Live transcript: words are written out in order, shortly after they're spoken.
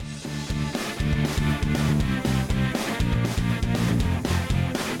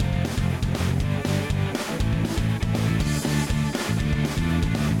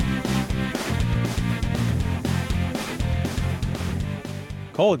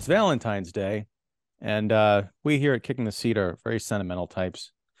Cole, it's Valentine's Day, and we here at Kicking the Seat are very sentimental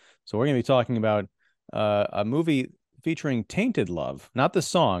types. So we're going to be talking about a movie featuring tainted love, not the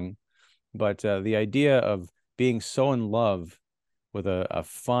song, but the idea of being so in love with a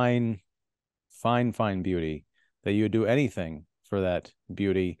fine beauty that you would do anything for that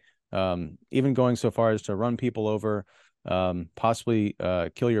beauty, even going so far as to run people over, possibly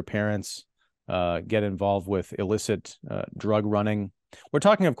kill your parents, get involved with illicit drug running. We're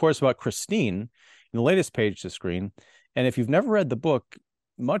talking, of course, about Christine in the latest Page to Screen. And if you've never read the book,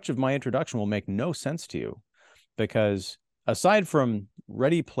 much of my introduction will make no sense to you because aside from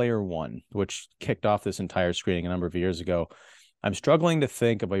Ready Player One, which kicked off this entire screening a number of years ago, I'm struggling to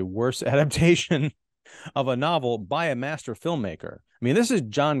think of a worse adaptation of a novel by a master filmmaker. I mean, this is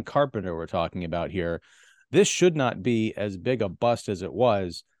John Carpenter we're talking about here. This should not be as big a bust as it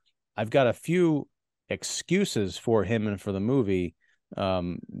was. I've got a few excuses for him and for the movie,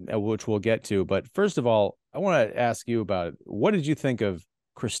 which we'll get to. But first of all, I want to ask you about what did you think of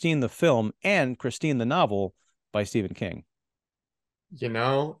Christine the film and Christine the novel by Stephen King?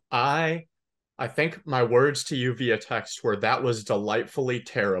 I think my words to you via text were that was delightfully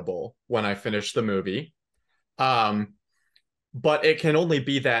terrible when I finished the movie. Um, but it can only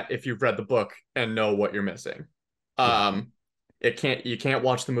be that if you've read the book and know what you're missing. Yeah. Um, you can't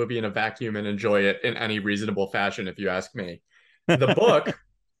watch the movie in a vacuum and enjoy it in any reasonable fashion, if you ask me. The book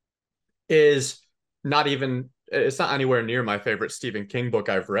is it's not anywhere near my favorite Stephen King book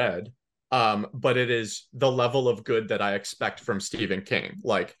I've read. But it is the level of good that I expect from Stephen King.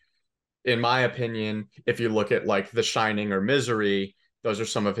 Like, in my opinion, if you look at like The Shining or Misery, those are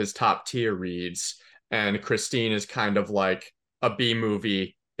some of his top tier reads. And Christine is kind of like a B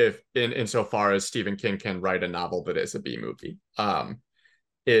movie if in insofar as Stephen King can write a novel that is a B movie.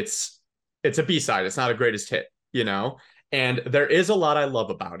 It's it's a B side. It's not a greatest hit, you know? And there is a lot I love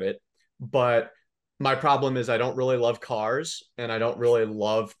about it, but my problem is I don't really love cars and I don't really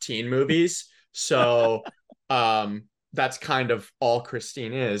love teen movies. So that's kind of all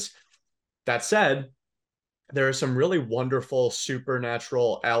Christine is. That said, there are some really wonderful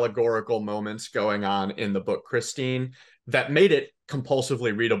supernatural allegorical moments going on in the book Christine that made it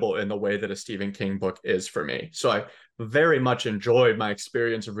compulsively readable in the way that a Stephen King book is for me. So I very much enjoyed my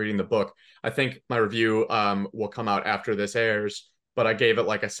experience of reading the book. I think my review will come out after this airs, but I gave it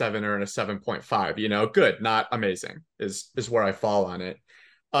like a 7 or a 7.5. Good, not amazing is where I fall on it.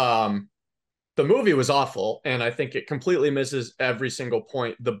 Um, the movie was awful, and I think it completely misses every single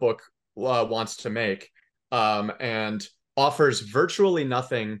point the book wants to make, and offers virtually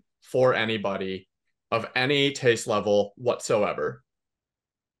nothing for anybody of any taste level whatsoever.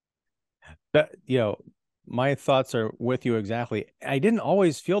 That, my thoughts are with you exactly. I didn't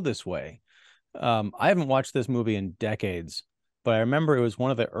always feel this way. I haven't watched this movie in decades, but I remember it was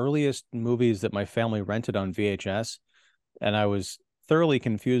one of the earliest movies that my family rented on VHS, and I was thoroughly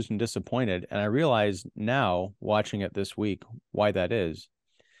confused and disappointed. And I realize now, watching it this week, why that is.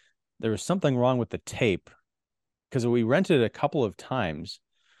 There was something wrong with the tape because we rented it a couple of times,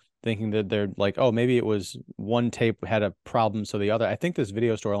 thinking that they're like, oh, maybe it was one tape had a problem, so the other. I think this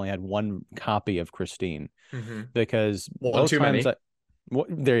video store only had one copy of Christine Mm-hmm. because One both too times many.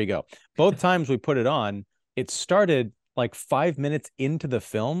 there you go. Both times we put it on, it started like 5 minutes into the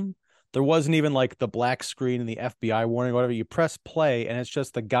film. There wasn't even like the black screen and the FBI warning, whatever. You press play, and it's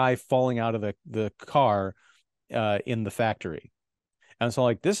just the guy falling out of the car in the factory. And so,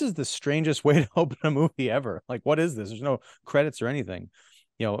 like, this is the strangest way to open a movie ever. Like, what is this? There's no credits or anything.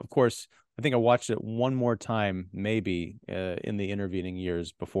 Of course, I think I watched it one more time, maybe in the intervening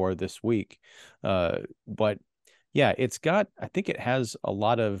years before this week. But yeah, I think it has a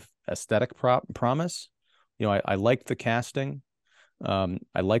lot of aesthetic promise. I like the casting.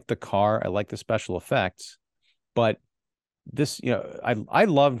 I like the car. I like the special effects. But this, I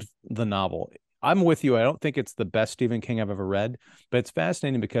loved the novel. I'm with you. I don't think it's the best Stephen King I've ever read, but it's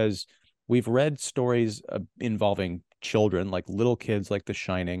fascinating because we've read stories involving children, like little kids, like The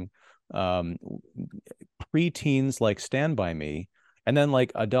Shining, um, preteens, like Stand By Me, and then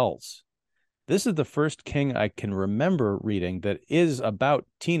like adults. This is the first King I can remember reading that is about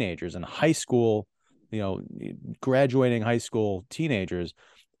teenagers and high school, you know, graduating high school teenagers.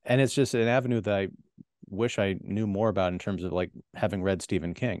 And it's just an avenue that I wish I knew more about in terms of like having read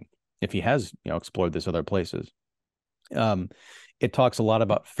Stephen King, if he has, explored this other places. Um, it talks a lot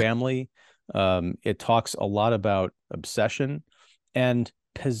about family. It talks a lot about obsession and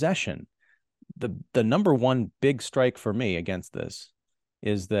possession. The number one big strike for me against this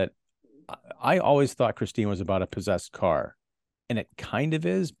is that I always thought Christine was about a possessed car, and it kind of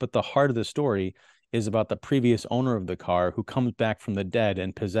is, but the heart of the story is about the previous owner of the car who comes back from the dead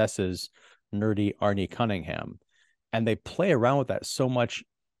and possesses nerdy Arnie Cunningham. And they play around with that so much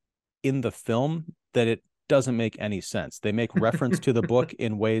in the film that it doesn't make any sense. They make reference to the book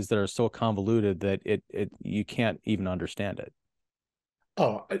in ways that are so convoluted that it you can't even understand it.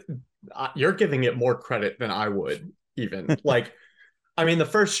 Oh, you're giving it more credit than I would even. Like, I mean, the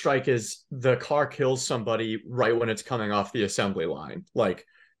first strike is the car kills somebody right when it's coming off the assembly line, like,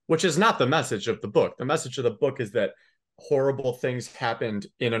 which is not the message of the book. The message of the book is that horrible things happened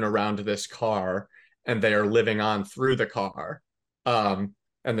in and around this car, and they are living on through the car.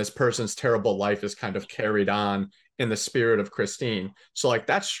 And this person's terrible life is kind of carried on in the spirit of Christine. So, like,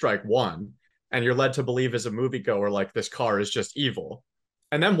 that's strike one. And you're led to believe as a moviegoer, like, this car is just evil.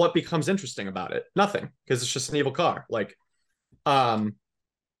 And then what becomes interesting about it? Nothing, because it's just an evil car. Like, um,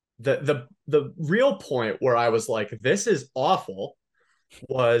 the real point where I was like, this is awful,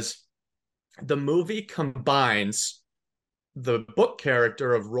 was the movie combines the book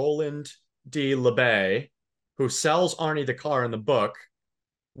character of Roland D. LeBay, who sells Arnie the car in the book,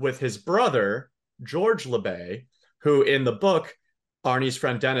 with his brother, George LeBay, who in the book, Arnie's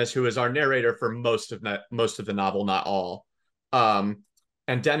friend Dennis, who is our narrator for most of the novel, not all.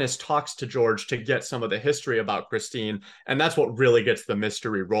 And Dennis talks to George to get some of the history about Christine, and that's what really gets the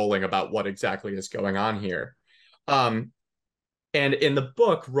mystery rolling about what exactly is going on here. And in the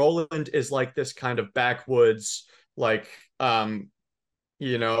book, Roland is like this kind of backwoods, like,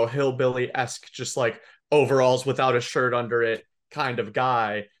 hillbilly-esque, just like overalls without a shirt under it kind of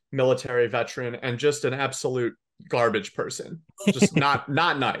guy, military veteran, and just an absolute garbage person, just not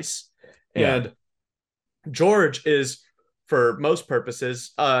nice. Yeah. And George is, for most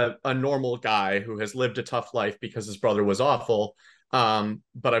purposes, a normal guy who has lived a tough life because his brother was awful.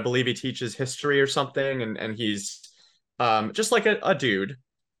 But I believe he teaches history or something, and he's just like a dude.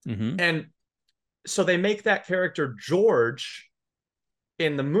 Mm-hmm. And so they make that character George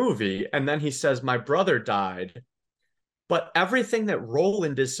in the movie, and then he says, "My brother died." But everything that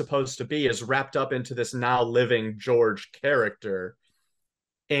Roland is supposed to be is wrapped up into this now living George character.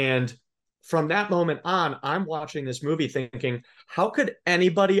 And from that moment on, I'm watching this movie thinking, how could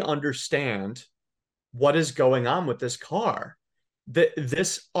anybody understand what is going on with this car?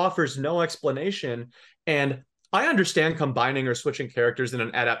 This offers no explanation. And I understand combining or switching characters in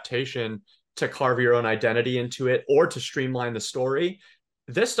an adaptation to carve your own identity into it or to streamline the story.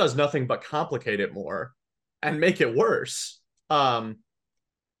 This does nothing but complicate it more and make it worse. And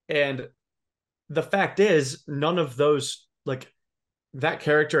the fact is, none of those, like, that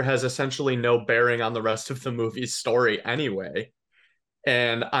character has essentially no bearing on the rest of the movie's story anyway.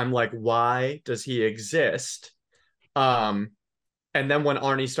 And I'm like, why does he exist? And then when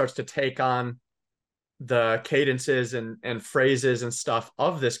Arnie starts to take on the cadences and phrases and stuff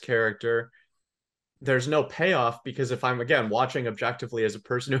of this character, there's no payoff, because if I'm, again, watching objectively as a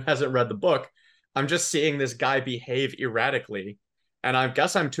person who hasn't read the book, I'm just seeing this guy behave erratically. And I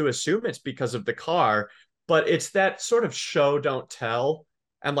guess I'm to assume it's because of the car, but it's that sort of show, don't tell.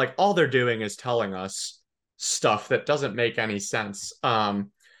 And like, all they're doing is telling us stuff that doesn't make any sense.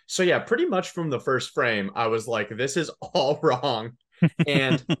 So yeah, pretty much from the first frame, I was like, this is all wrong.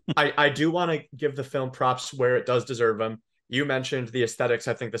 And I do want to give the film props where it does deserve them. You mentioned the aesthetics.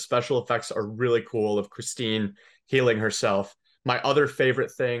 I think the special effects are really cool of Christine healing herself. My other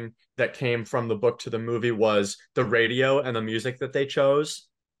favorite thing that came from the book to the movie was the radio and the music that they chose.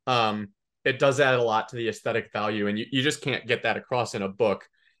 It does add a lot to the aesthetic value, and you just can't get that across in a book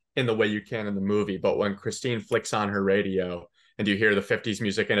in the way you can in the movie. But when Christine flicks on her radio and you hear the 50s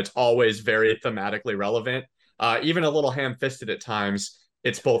music, and it's always very thematically relevant, even a little ham-fisted at times,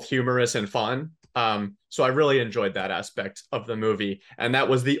 it's both humorous and fun. So I really enjoyed that aspect of the movie, and that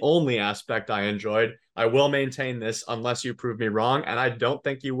was the only aspect I enjoyed. I will maintain this unless you prove me wrong, and I don't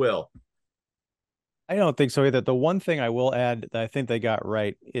think you will. I don't think so either. The one thing I will add that I think they got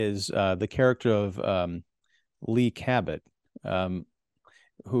right is the character of Lee Cabot,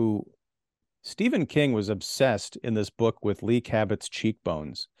 who Stephen King was obsessed in this book with Lee Cabot's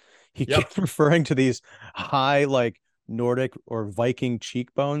cheekbones. He kept referring to these high, like, Nordic or Viking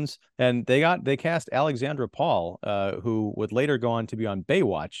cheekbones, and they cast Alexandra Paul, who would later go on to be on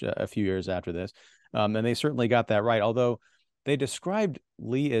Baywatch a few years after this, and they certainly got that right. Although they described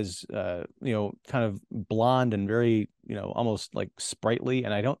Lee as kind of blonde and very, almost like sprightly,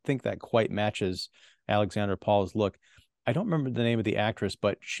 and I don't think that quite matches Alexandra Paul's look. I don't remember the name of the actress,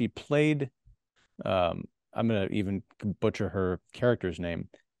 but she played I'm gonna even butcher her character's name.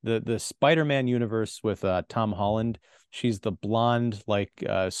 The Spider-Man universe with Tom Holland. She's the blonde, like,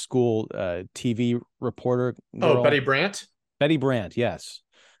 school TV reporter girl. Oh, Betty Brant? Betty Brant, yes.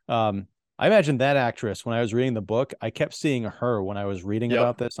 I I imagine that actress, when I was reading the book, I kept seeing her when I was reading Yep.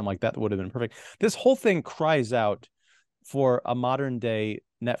 about this. I'm like, that would have been perfect. This whole thing cries out for a modern day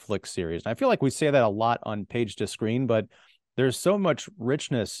Netflix series. And I feel like we say that a lot on Page to Screen, but there's so much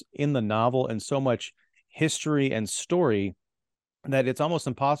richness in the novel and so much history and story that it's almost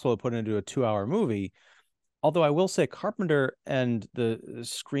impossible to put into a 2 hour movie. Although I will say Carpenter and the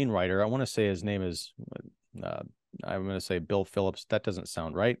screenwriter, I want to say his name is, uh, I'm going to say Bill Phillips. That doesn't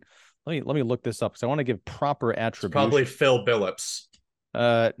sound right. Let me look this up because I want to give proper It's probably attribution. Phil Billups.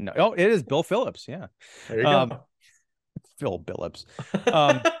 No, oh, it is Bill Phillips. Yeah, There you um, go. Phil Billups.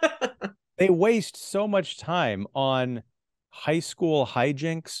 Um, they waste so much time on high school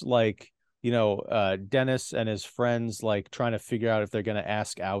hijinks, like Dennis and his friends like trying to figure out if they're going to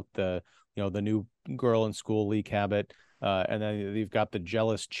ask out the new girl in school, Lee Cabot. And then you've got the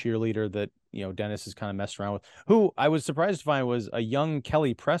jealous cheerleader that Dennis is kind of messed around with, who I was surprised to find was a young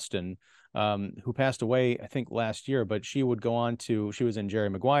Kelly Preston, who passed away I think last year, but she would go on to, she was in Jerry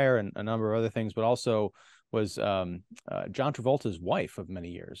Maguire and a number of other things, but also was John Travolta's wife of many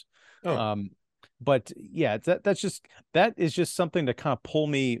years. Oh, Um, but yeah, that is just something to kind of pull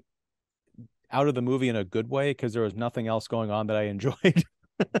me out of the movie in a good way because there was nothing else going on that I enjoyed.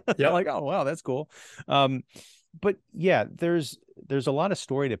 yep. Like, oh wow, that's cool. Um, but yeah, there's a lot of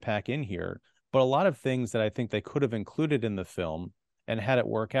story to pack in here, but a lot of things that I think they could have included in the film and had it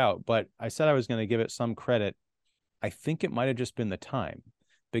work out. But I said I was going to give it some credit. I think it might have just been the time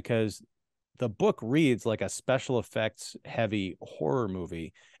because the book reads like a special effects heavy horror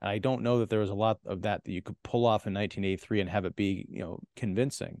movie. And I don't know that there was a lot of that you could pull off in 1983 and have it be,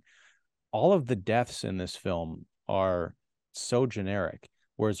 convincing. All of the deaths in this film are so generic,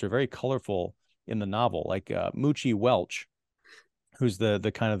 whereas they're very colorful in the novel. Like Moochie Welch, who's the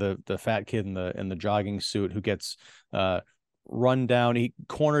kind of the fat kid in the jogging suit who gets run down. He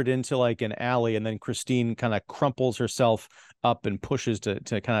cornered into like an alley, and then Christine kind of crumples herself up and pushes to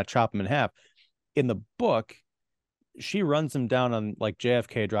kind of chop him in half. In the book, she runs him down on like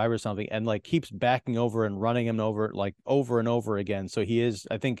JFK Drive or something and like keeps backing over and running him over like over and over again. So he is,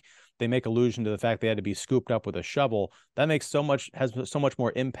 I think they make allusion to the fact they had to be scooped up with a shovel. That has so much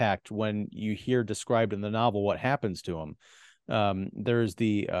more impact when you hear described in the novel what happens to him. There's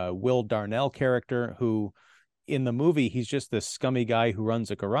the Will Darnell character who in the movie, he's just this scummy guy who runs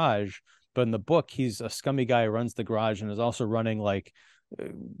a garage. But in the book, he's a scummy guy who runs the garage and is also running like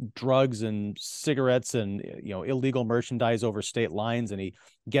drugs and cigarettes and illegal merchandise over state lines, and he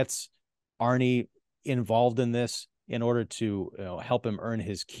gets Arnie involved in this in order to help him earn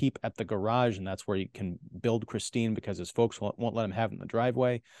his keep at the garage, and that's where he can build Christine because his folks won't let him have it in the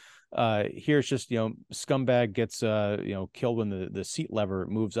driveway. Here it's just scumbag gets killed when the seat lever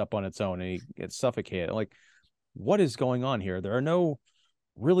moves up on its own and he gets suffocated. Like, what is going on here? There are no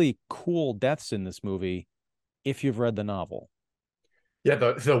really cool deaths in this movie if you've read the novel. Yeah,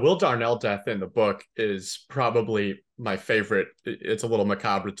 the Will Darnell death in the book is probably my favorite. It's a little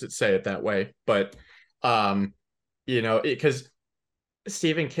macabre to say it that way, but because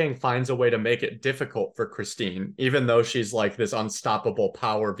Stephen King finds a way to make it difficult for Christine, even though she's like this unstoppable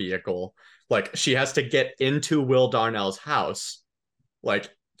power vehicle. Like she has to get into Will Darnell's house,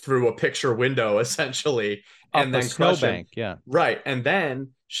 like through a picture window, essentially, Up and a then crush him. snowbank, yeah. Right. And then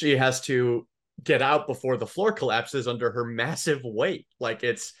she has to get out before the floor collapses under her massive weight. Like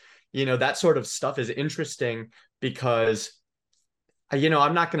it's, that sort of stuff is interesting because,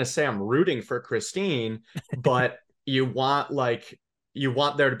 I'm not going to say I'm rooting for Christine, but you want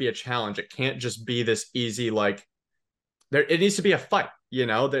there to be a challenge. It can't just be this easy, like, it needs to be a fight,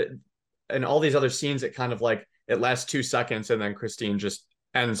 that, and all these other scenes, it kind of like, it lasts 2 seconds and then Christine just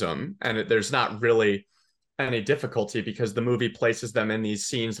ends them. And there's not really any difficulty because the movie places them in these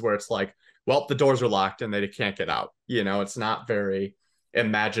scenes where it's like, well, the doors are locked and they can't get out. It's not very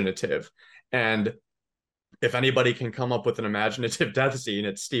imaginative. And if anybody can come up with an imaginative death scene,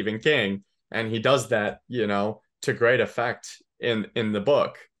 it's Stephen King. And he does that, to great effect in the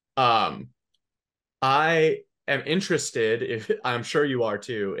book. I am interested, if I'm sure you are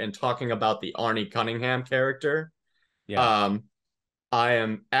too, in talking about the Arnie Cunningham character. Yeah. Um, I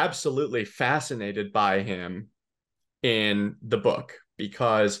am absolutely fascinated by him in the book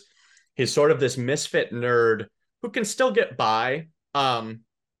because he's sort of this misfit nerd who can still get by.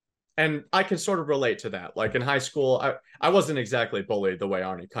 And I can sort of relate to that. Like in high school, I wasn't exactly bullied the way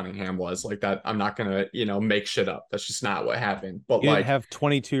Arnie Cunningham was. Like that, I'm not gonna, make shit up. That's just not what happened. But You didn't like, have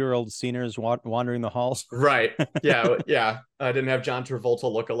 22-year-old seniors wandering the halls. right, yeah, yeah. I didn't have John Travolta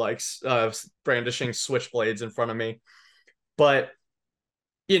lookalikes brandishing switchblades in front of me. But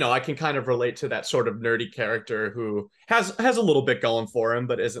I can kind of relate to that sort of nerdy character who has a little bit going for him,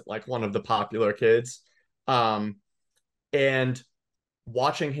 but isn't like one of the popular kids. Um, and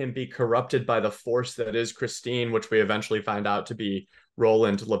watching him be corrupted by the force that is Christine, which we eventually find out to be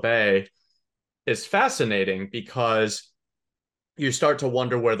Roland LeBay, is fascinating because you start to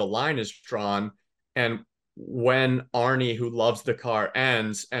wonder where the line is drawn. And when Arnie, who loves the car,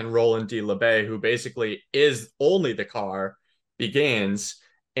 ends, and Roland D. LeBay, who basically is only the car, begins,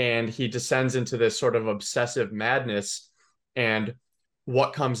 and he descends into this sort of obsessive madness. And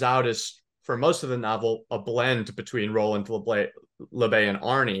what comes out is, for most of the novel, a blend between Roland LeBay and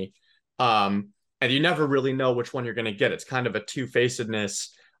Arnie. And you never really know which one you're going to get. It's kind of a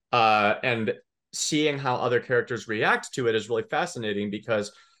two-facedness. And seeing how other characters react to it is really fascinating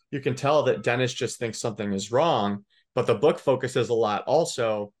because you can tell that Dennis just thinks something is wrong, but the book focuses a lot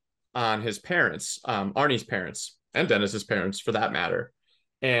also on his parents, Arnie's parents, and Dennis's parents for that matter.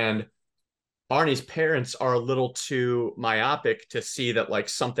 And Arnie's parents are a little too myopic to see that like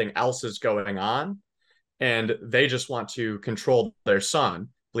something else is going on, and they just want to control their son.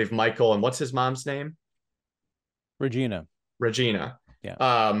 I believe Michael, and what's his mom's name? Regina. Regina.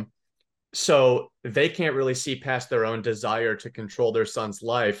 Yeah. So they can't really see past their own desire to control their son's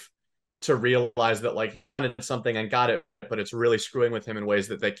life to realize that like he wanted something and got it, but it's really screwing with him in ways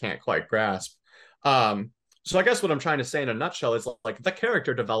that they can't quite grasp. So I guess what I'm trying to say in a nutshell is like the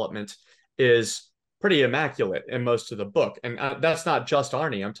character development is pretty immaculate in most of the book. And that's not just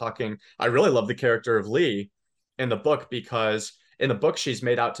Arnie. I really love the character of Lee in the book because in the book, she's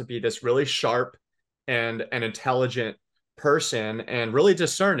made out to be this really sharp and an intelligent person and really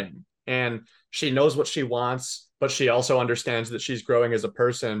discerning. And she knows what she wants, but she also understands that she's growing as a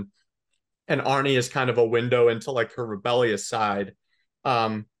person. And Arnie is kind of a window into like her rebellious side.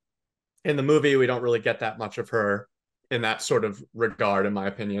 In the movie, we don't really get that much of her in that sort of regard, in my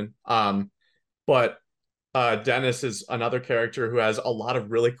opinion. But Dennis is another character who has a lot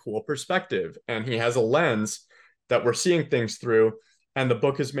of really cool perspective, and he has a lens that we're seeing things through. And the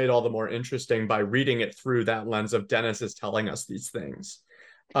book is made all the more interesting by reading it through that lens of Dennis is telling us these things.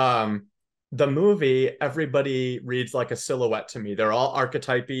 The movie, everybody reads like a silhouette to me. They're all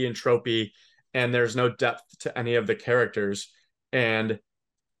archetypey and tropey, and there's no depth to any of the characters. And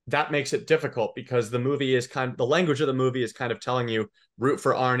that makes it difficult because the language of the movie is kind of telling you root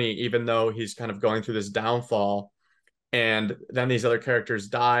for Arnie, even though he's kind of going through this downfall. And then these other characters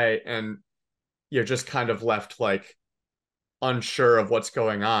die, and you're just kind of left like unsure of what's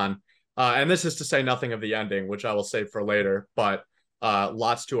going on. And this is to say nothing of the ending, which I will save for later, but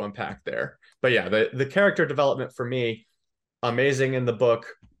lots to unpack there. But yeah, the character development for me, amazing in the book,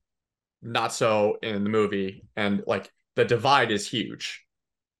 not so in the movie. And like the divide is huge.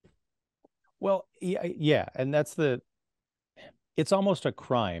 Well, yeah, and it's almost a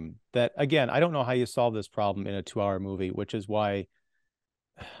crime that, again, I don't know how you solve this problem in a 2-hour movie, which is why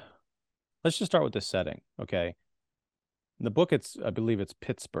let's just start with the setting, okay? In the book, I believe it's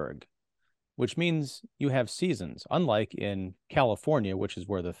Pittsburgh, which means you have seasons, unlike in California, which is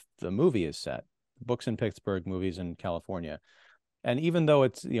where the movie is set. The book's in Pittsburgh, movies in California. And even though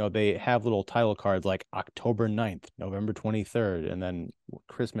it's, they have little title cards like October 9th, November 23rd, and then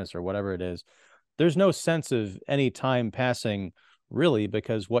Christmas or whatever it is, there's no sense of any time passing really,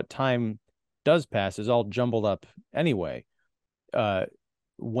 because what time does pass is all jumbled up anyway.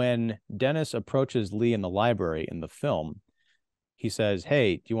 When Dennis approaches Lee in the library in the film, he says,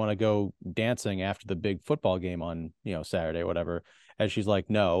 "Hey, do you want to go dancing after the big football game on, Saturday or whatever?" And she's like,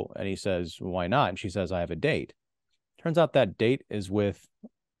 "No." And he says, "Why not?" And she says, "I have a date." Turns out that date is with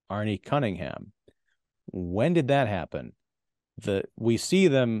Arnie Cunningham. When did that happen? We see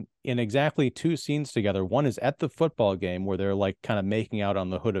them in exactly 2 scenes together. One is at the football game where they're like kind of making out on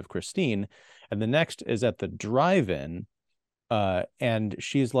the hood of Christine. And the next is at the drive-in. And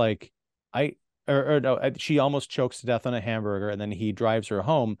she's like, no, she almost chokes to death on a hamburger, and then he drives her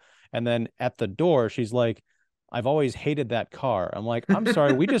home. And then at the door, she's like, "I've always hated that car." I'm like, "I'm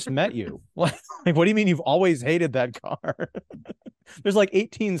sorry, we just met you." Like, what do you mean you've always hated that car? There's like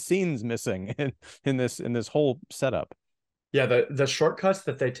 18 scenes missing in this whole setup. Yeah, the shortcuts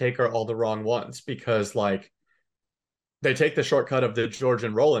that they take are all the wrong ones because like they take the shortcut of the George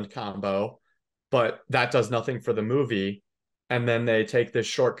and Roland combo, but that does nothing for the movie. And then they take this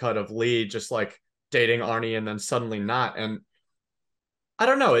shortcut of Lee just like dating Arnie and then suddenly not. And I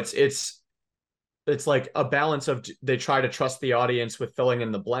don't know, it's like a balance of they try to trust the audience with filling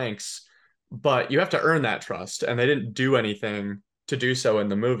in the blanks, but you have to earn that trust, and they didn't do anything to do so in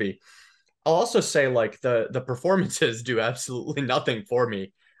the movie. I'll also say like the performances do absolutely nothing for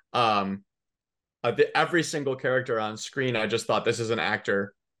me. Every single character on screen, I just thought this is an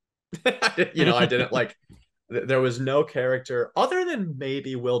actor I didn't like, there was no character other than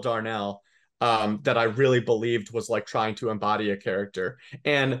maybe Will Darnell that I really believed was like trying to embody a character.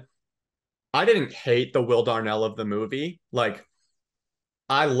 And I didn't hate the Will Darnell of the movie. Like,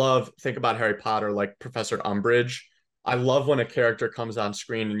 I love, think about Harry Potter, like Professor Umbridge. I love when a character comes on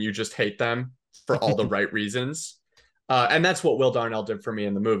screen and you just hate them for all the right reasons. And that's what Will Darnell did for me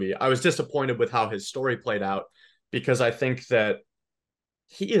in the movie. I was disappointed with how his story played out because I think that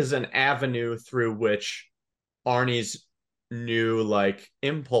he is an avenue through which Arnie's new like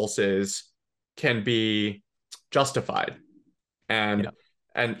impulses can be justified. And Yeah.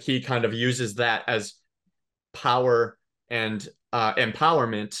 and he kind of uses that as power and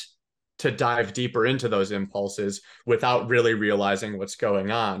empowerment to dive deeper into those impulses without really realizing what's going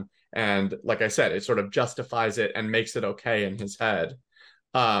on. And like I said, it sort of justifies it and makes it okay in his head.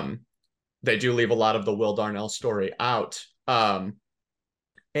 Um, they do leave a lot of the Will Darnell story out. And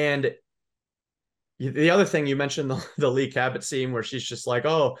the other thing you mentioned, the Lee Cabot scene where she's just like,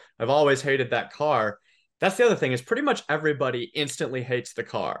 "Oh, I've always hated that car." That's the other thing is pretty much everybody instantly hates the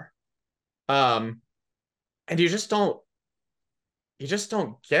car. Um, and you just don't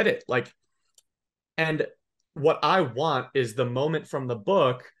get it. Like, and what I want is the moment from the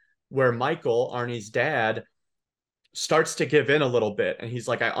book where Michael, Arnie's dad, starts to give in a little bit. And he's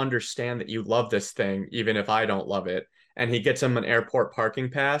like, I understand that you love this thing, even if I don't love it. And he gets him an airport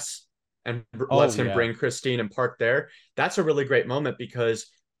parking pass and Oh lets him yeah. bring Christine and park there. That's a really great moment because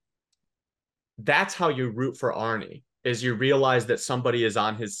that's how you root for Arnie, is you realize that somebody is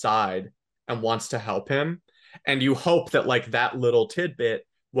on his side and wants to help him. And you hope that like that little tidbit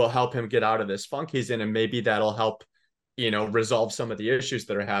will help him get out of this funk he's in, and maybe that'll help, resolve some of the issues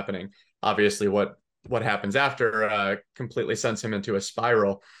that are happening. Obviously, what happens after completely sends him into a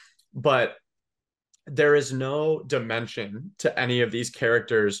spiral. But there is no dimension to any of these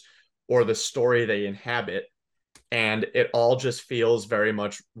characters or the story they inhabit, and it all just feels very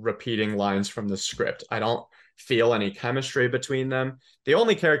much repeating lines from the script. I don't feel any chemistry between them. The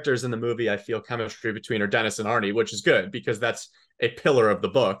only characters in the movie I feel chemistry between are Dennis and Arnie, which is good because that's a pillar of the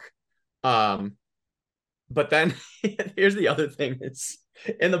book. Um, but then here's the other thing: it's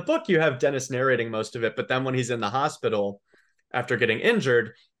in the book you have Dennis narrating most of it, but then when he's in the hospital after getting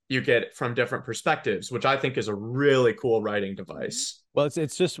injured, you get from different perspectives, which I think is a really cool writing device. Well,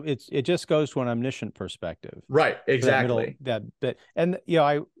 it just goes to an omniscient perspective. Right, That middle exactly. that bit, and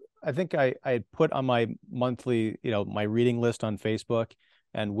I think I had put on my monthly, my reading list on Facebook,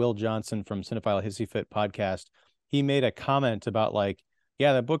 and Will Johnson from Cinephile Hissy Fit podcast, he made a comment about like,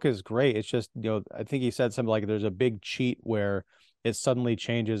 yeah, the book is great. It's just, I think he said something like there's a big cheat where it suddenly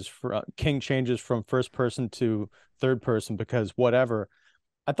changes from King changes from first person to third person because whatever.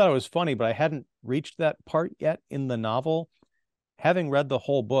 I thought it was funny, but I hadn't reached that part yet in the novel. Having read the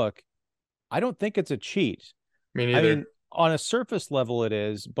whole book, I don't think it's a cheat. Me I neither. mean, on a surface level, it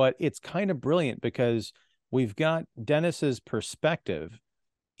is, but it's kind of brilliant because we've got Dennis's perspective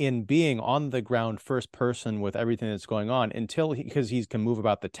in being on the ground first person with everything that's going on because he can move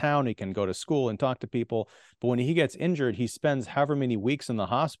about the town, he can go to school and talk to people. But when he gets injured, he spends however many weeks in the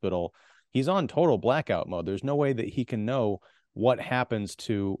hospital. He's on total blackout mode. There's no way that he can know what happens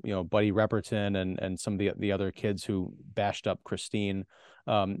to Buddy Repperton and some of the other kids who bashed up Christine.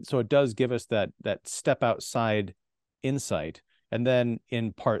 So it does give us that step outside insight. And then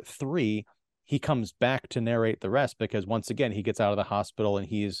in part 3, he comes back to narrate the rest because once again he gets out of the hospital and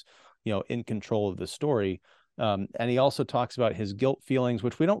he's in control of the story. And he also talks about his guilt feelings,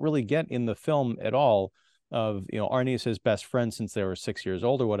 which we don't really get in the film at all. Of Arnie is his best friend since they were 6 years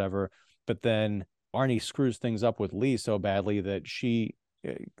old or whatever, but then Arnie screws things up with Lee so badly that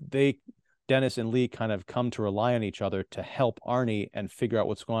Dennis and Lee kind of come to rely on each other to help Arnie and figure out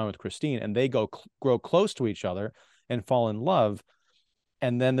what's going on with Christine, and they grow close to each other and fall in love.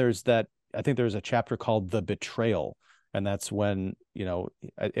 And then there's that, I think there's a chapter called The Betrayal, and that's when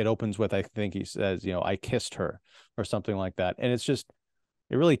it opens with, I think he says, I kissed her or something like that, and it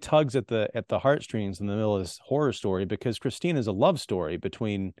really tugs at the heartstrings in the middle of this horror story because Christine is a love story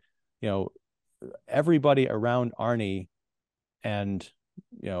between everybody around Arnie and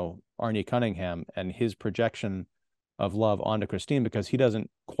Arnie Cunningham and his projection of love onto Christine because he doesn't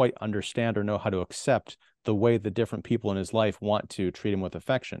quite understand or know how to accept the way the different people in his life want to treat him with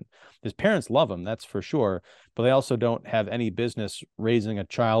affection. His parents love him, that's for sure, but they also don't have any business raising a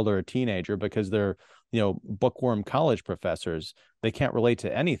child or a teenager because they're bookworm college professors. They can't relate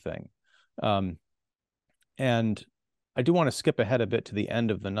to anything. And I do want to skip ahead a bit to the end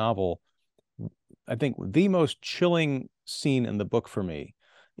of the novel. I think the most chilling scene in the book for me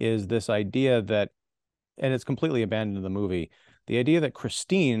is this idea that, and it's completely abandoned in the movie, the idea that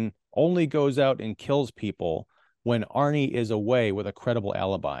Christine only goes out and kills people when Arnie is away with a credible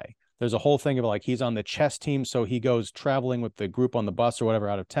alibi. There's a whole thing of like he's on the chess team, so he goes traveling with the group on the bus or whatever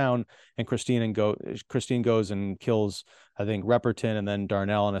out of town, and Christine goes and kills, I think, Repperton and then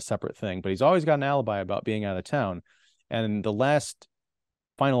Darnell in a separate thing. But he's always got an alibi about being out of town. And the last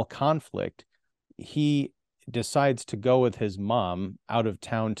final conflict, he decides to go with his mom out of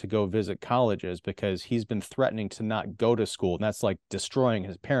town to go visit colleges because he's been threatening to not go to school, and that's like destroying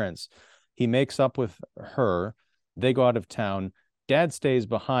his parents. He makes up with her. They go out of town. Dad stays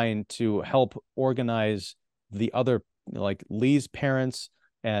behind to help organize the other, like Lee's parents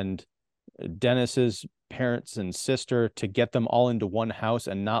and Dennis's parents and sister, to get them all into one house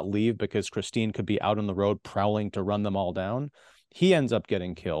and not leave because Christine could be out on the road prowling to run them all down. He ends up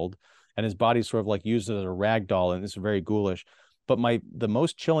getting killed, and his body's sort of like used as a rag doll, and it's very ghoulish. But the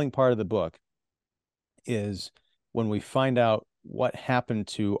most chilling part of the book is when we find out what happened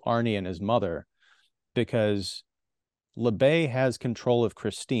to Arnie and his mother, because LeBay has control of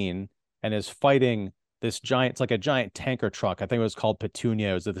Christine and is fighting this giant, it's like a giant tanker truck. I think it was called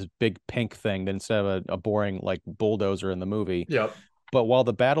Petunia. It was this big pink thing that instead of a boring like bulldozer in the movie. Yep. But while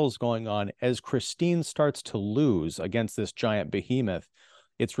the battle's going on, as Christine starts to lose against this giant behemoth,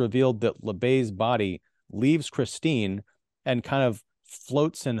 it's revealed that LeBay's body leaves Christine and kind of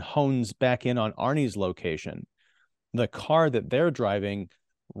floats and hones back in on Arnie's location. The car that they're driving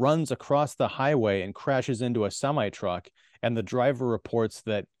runs across the highway and crashes into a semi-truck, and the driver reports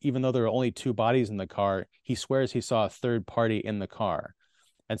that even though there are only two bodies in the car, he swears he saw a third party in the car.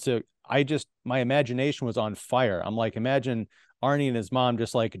 And so my imagination was on fire. I'm like, imagine Arnie and his mom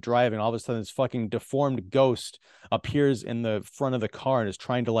just like driving, all of a sudden this fucking deformed ghost appears in the front of the car and is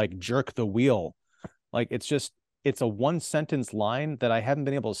trying to like jerk the wheel. Like it's a one sentence line that I haven't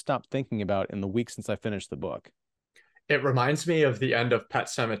been able to stop thinking about in the week since I finished the book. It reminds me of the end of Pet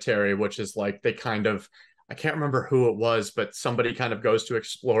Sematary, which is like they kind of, I can't remember who it was, but somebody kind of goes to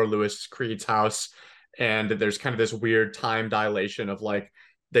explore Louis Creed's house, and there's kind of this weird time dilation of like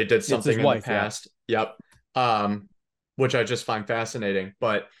they did something in the past. Yeah. Yep. Which I just find fascinating.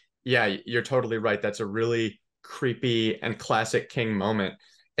 But yeah, you're totally right. That's a really creepy and classic King moment.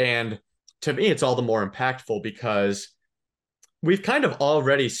 And to me, it's all the more impactful because we've kind of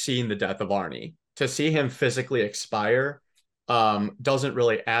already seen the death of Arnie. To see him physically expire doesn't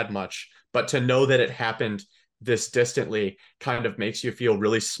really add much, but to know that it happened this distantly kind of makes you feel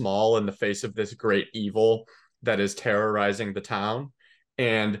really small in the face of this great evil that is terrorizing the town.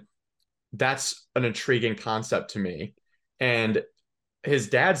 And that's an intriguing concept to me. And his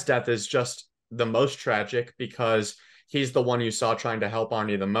dad's death is just the most tragic because he's the one you saw trying to help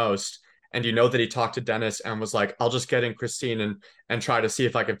Arnie the most. And you know that he talked to Dennis and was like, I'll just get in Christine and try to see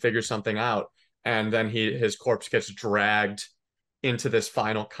if I can figure something out. And then his corpse gets dragged into this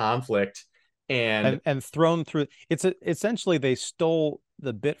final conflict and thrown through. Essentially they stole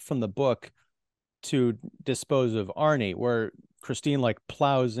the bit from the book to dispose of Arnie, where Christine like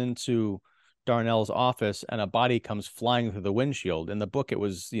plows into Darnell's office and a body comes flying through the windshield. In the book, it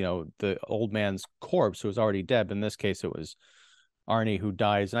was, the old man's corpse who was already dead. But in this case, it was Arnie who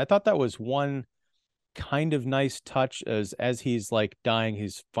dies. And I thought that was one kind of nice touch as he's like dying,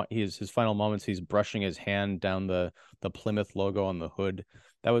 his final moments, he's brushing his hand down the Plymouth logo on the hood.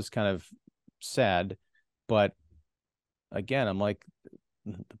 That was kind of sad. But again, I'm like,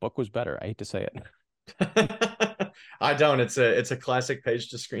 the book was better. I hate to say it. I don't. It's a classic page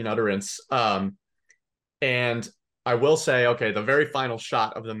to screen utterance. And I will say, okay, the very final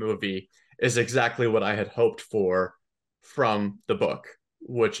shot of the movie is exactly what I had hoped for from the book,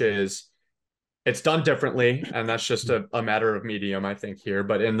 which is it's done differently, and that's just a matter of medium, I think, here.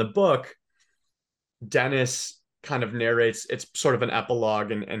 But in the book, Dennis kind of narrates, it's sort of an epilogue,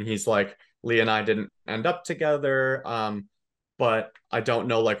 and he's like, Lee and I didn't end up together, but I don't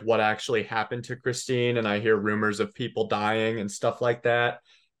know like what actually happened to Christine, and I hear rumors of people dying and stuff like that.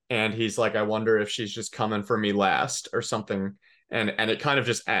 And he's like, I wonder if she's just coming for me last or something. And it kind of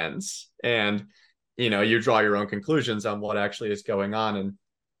just ends. And, you draw your own conclusions on what actually is going on. And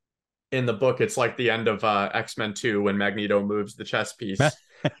in the book, it's like the end of X-Men 2 when Magneto moves the chess piece.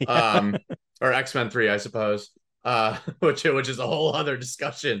 Or X-Men 3, I suppose, which is a whole other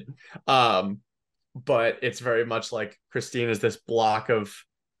discussion. But it's very much like Christine is this block of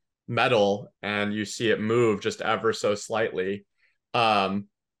metal and you see it move just ever so slightly. And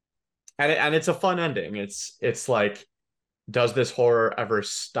it's a fun ending. It's like, does this horror ever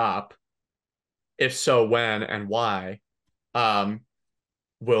stop? If so, when and why?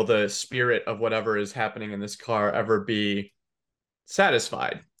 Will the spirit of whatever is happening in this car ever be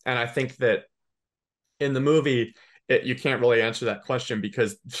satisfied? And I think that in the movie, you can't really answer that question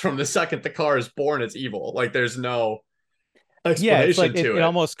because from the second the car is born, it's evil. Like there's no Yeah, it's like explanation to it it.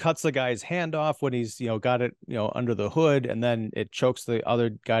 almost cuts the guy's hand off when he's, got it, under the hood, and then it chokes the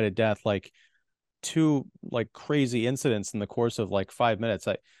other guy to death. Like two like crazy incidents in the course of like 5 minutes.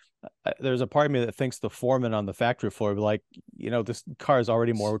 There's a part of me that thinks the foreman on the factory floor would be like, this car is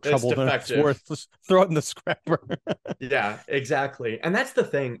already more It's trouble than it's defective. worth. Just throw it in the scrapper. Yeah, exactly. And that's the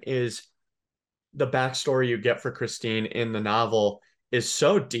thing is the backstory you get for Christine in the novel is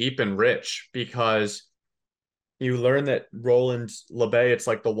so deep and rich because you learn that Roland LeBay, it's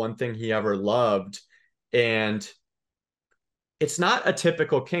like the one thing he ever loved. And it's not a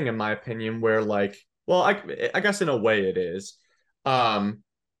typical king, in my opinion, where like, well, I guess in a way it is. Um,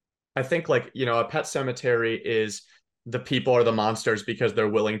 I think like, a pet cemetery is the people are the monsters because they're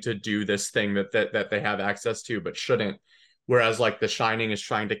willing to do this thing that they have access to but shouldn't. Whereas like The Shining is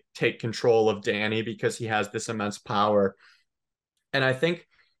trying to take control of Danny because he has this immense power. And I think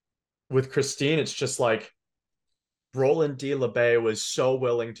with Christine, it's just like Roland D. LeBay was so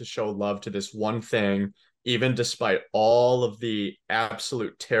willing to show love to this one thing, even despite all of the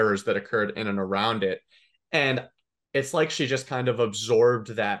absolute terrors that occurred in and around it. And it's like she just kind of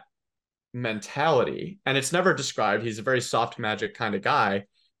absorbed that mentality. And it's never described. He's a very soft magic kind of guy.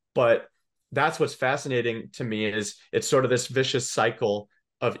 But that's what's fascinating to me is it's sort of this vicious cycle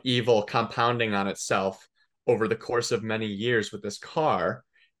of evil compounding on itself over the course of many years with this car.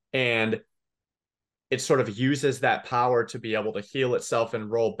 And it sort of uses that power to be able to heal itself and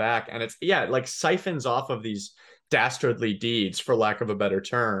roll back. And it's, yeah, like siphons off of these dastardly deeds, for lack of a better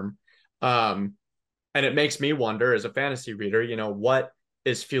term. Um, and it makes me wonder as a fantasy reader, what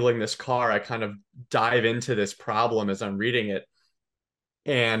is fueling this car? I kind of dive into this problem as I'm reading it.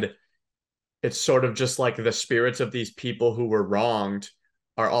 And it's sort of just like the spirits of these people who were wronged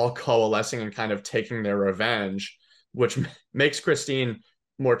are all coalescing and kind of taking their revenge, which makes Christine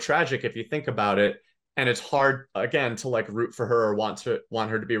more tragic if you think about it. And it's hard again to like root for her or want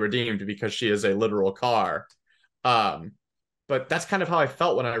her to be redeemed because she is a literal car. Um, but that's kind of how I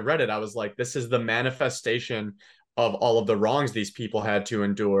felt when I read it. I was like, this is the manifestation of all of the wrongs these people had to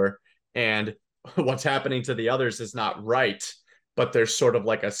endure. And what's happening to the others is not right, but there's sort of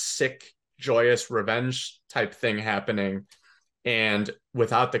like a sick, joyous revenge type thing happening. And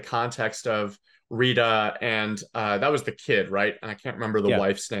without the context of Rita and that was the kid, right? And I can't remember the Yeah.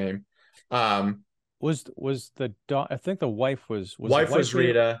 wife's name. Um, Was the I think the wife was the wife wife was Rita?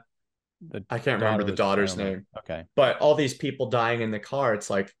 Rita. The I can't remember daughter the was, I daughter's don't remember. name. Okay. But all these people dying in the car, it's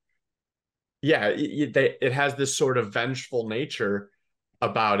like, yeah, it has this sort of vengeful nature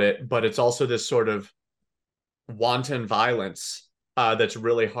about it, but it's also this sort of wanton violence that's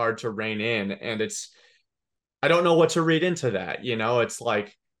really hard to rein in. And I don't know what to read into that. It's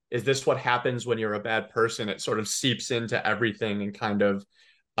like, is this what happens when you're a bad person? It sort of seeps into everything and kind of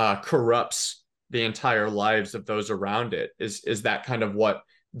corrupts the entire lives of those around it. Is that kind of what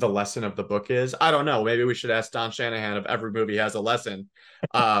the lesson of the book is? I don't know. Maybe we should ask Don Shanahan if every movie has a lesson.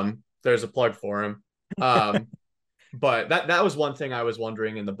 There's a plug for him. Um, but that was one thing I was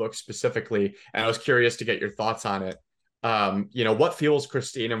wondering in the book specifically, and I was curious to get your thoughts on it. What fuels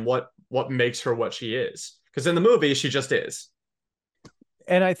Christine and what makes her what she is? Because in the movie, she just is.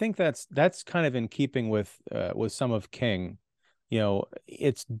 And I think that's kind of in keeping with some of King.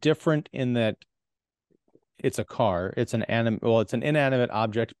 It's different in that it's a car. It's it's an inanimate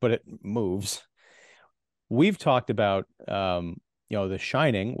object, but it moves. We've talked about The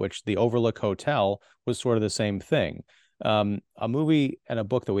Shining, which the Overlook Hotel was sort of the same thing. A movie and a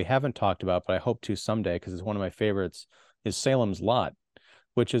book that we haven't talked about, but I hope to someday because it's one of my favorites, is Salem's Lot,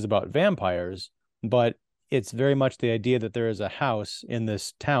 which is about vampires, but it's very much the idea that there is a house in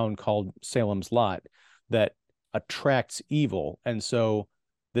this town called Salem's Lot that attracts evil. And so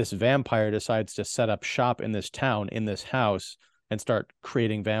this vampire decides to set up shop in this town, in this house, and start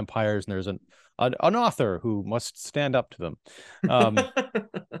creating vampires. And there's an author who must stand up to them.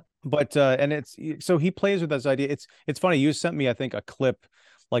 But and it's so he plays with this idea. It's funny. You sent me, I think, a clip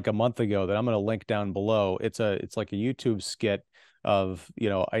like a month ago that I'm going to link down below. It's like a YouTube skit of,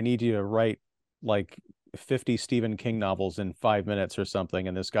 I need you to write like 50 Stephen King novels in 5 minutes or something.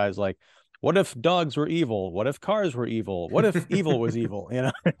 And this guy's like, what if dogs were evil? What if cars were evil? What if evil was evil?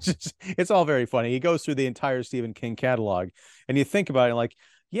 It's all very funny. He goes through the entire Stephen King catalog, and you think about it like,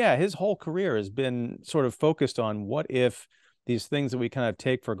 yeah, his whole career has been sort of focused on what if these things that we kind of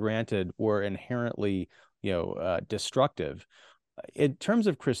take for granted were inherently, destructive. In terms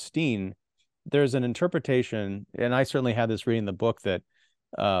of Christine, there's an interpretation, and I certainly had this reading the book, that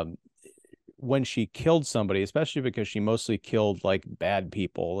um, when she killed somebody, especially because she mostly killed like bad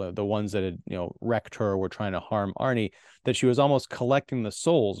people, the ones that had, wrecked her, were trying to harm Arnie, that she was almost collecting the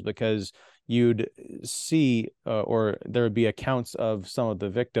souls, because you'd see or there would be accounts of some of the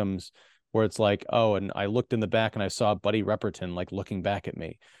victims where it's like, oh, and I looked in the back and I saw Buddy Repperton like looking back at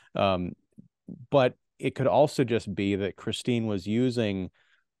me. But it could also just be that Christine was using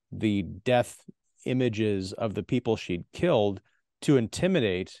the death images of the people she'd killed to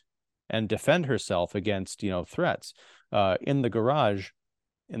intimidate and defend herself against, threats. In the garage,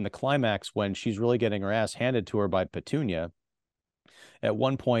 in the climax, when she's really getting her ass handed to her by Petunia, at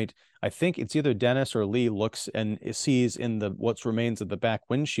one point, I think it's either Dennis or Lee looks and sees in the what's remains of the back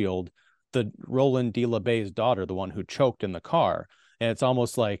windshield the Roland de la Bay's daughter, the one who choked in the car. And it's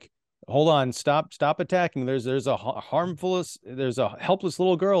almost like, hold on, stop attacking. There's a there's a helpless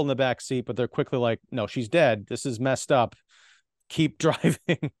little girl in the back seat, but they're quickly like, no, she's dead. This is messed up. Keep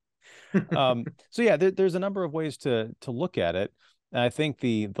driving. So yeah, there's a number of ways to look at it. And I think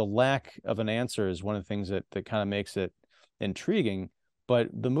the lack of an answer is one of the things that kind of makes it intriguing. But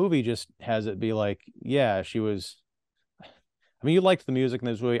the movie just has it be like, yeah, she was. I mean, you liked the music in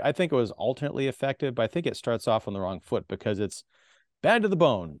this movie. I think it was alternately effective, but I think it starts off on the wrong foot because it's bad to the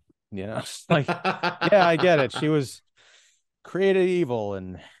bone. Like, yeah, I get it. She was created evil,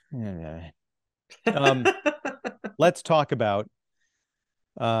 and let's talk about.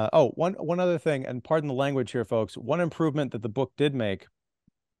 One other thing, and pardon the language here, folks. One improvement that the book did make,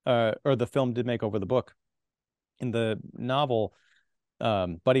 or the film did make over the book, in the novel,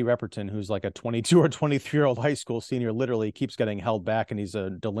 Buddy Repperton, who's like a 22 or 23-year-old high school senior, literally keeps getting held back, and he's a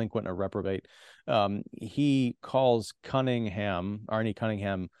delinquent and a reprobate. He calls Arnie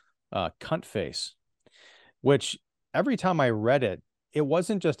Cunningham, cunt face, which every time I read it, it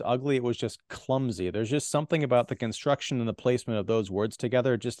wasn't just ugly, it was just clumsy. There's just something about the construction and the placement of those words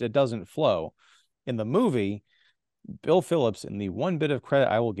together. It doesn't flow. In the movie, Bill Phillips, in the one bit of credit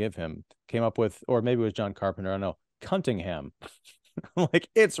I will give him, came up with, or maybe it was John Carpenter, I don't know, Cuntingham. Like,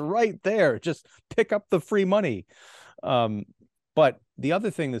 it's right there. Just pick up the free money. But the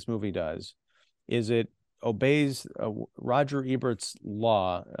other thing this movie does is it obeys Roger Ebert's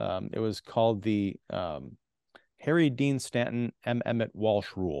law. It was called the Harry Dean Stanton, M. Emmett Walsh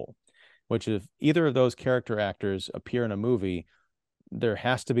rule, which if either of those character actors appear in a movie, there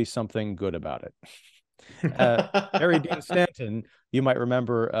has to be something good about it. Harry Dean Stanton, you might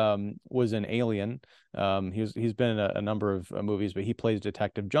remember, was in Alien. He's been in a number of movies, but he plays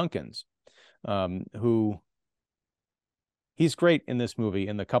Detective Junkins, who he's great in this movie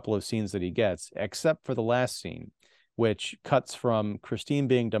in the couple of scenes that he gets, except for the last scene, which cuts from Christine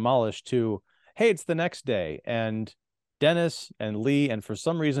being demolished to, hey, it's the next day, and Dennis and Lee, and for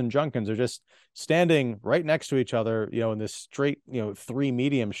some reason Junkins, are just standing right next to each other, in this straight, 3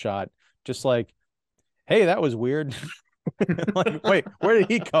 medium shot, just like, hey, that was weird. Like, wait, where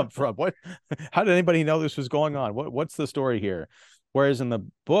did he come from? How did anybody know this was going on? What's the story here? Whereas in the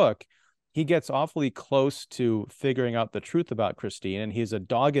book, he gets awfully close to figuring out the truth about Christine, and he's a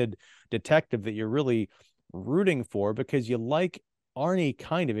dogged detective that you're really rooting for, because you like Arnie,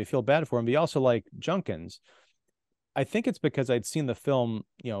 kind of, you feel bad for him, but you also like Junkins. I think it's because I'd seen the film,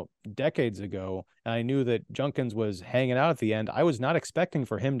 decades ago, and I knew that Junkins was hanging out at the end. I was not expecting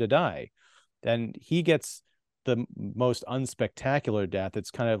for him to die. And he gets the most unspectacular death.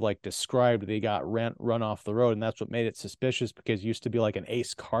 It's kind of like described that he got run off the road, and that's what made it suspicious, because he used to be like an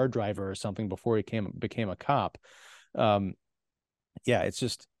ace car driver or something before he became a cop. Yeah, it's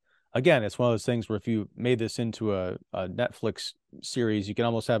just, again, it's one of those things where if you made this into a Netflix series, you can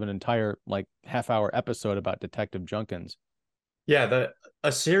almost have an entire like half-hour episode about Detective Junkins. Yeah,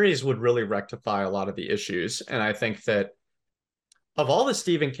 a series would really rectify a lot of the issues, and I think that of all the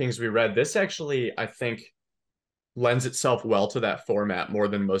Stephen Kings we read, this actually, I think, lends itself well to that format more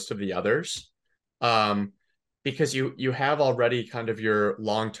than most of the others. Because you have already kind of your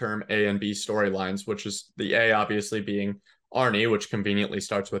long-term A and B storylines, which is the A obviously being Arnie, which conveniently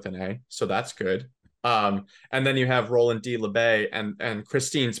starts with an A, so that's good. And then you have Roland de la Bay and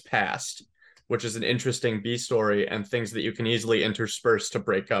Christine's past, which is an interesting B story, and things that you can easily intersperse to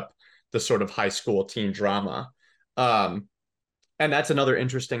break up the sort of high school teen drama. And that's another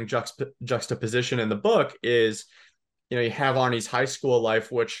interesting juxtaposition in the book is, you have Arnie's high school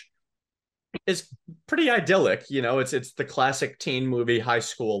life, which is pretty idyllic. It's the classic teen movie high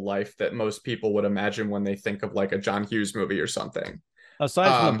school life that most people would imagine when they think of like a John Hughes movie or something.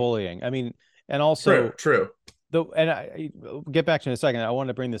 Aside from the bullying, I mean, and also true. And I'll get back to it in a second. I wanted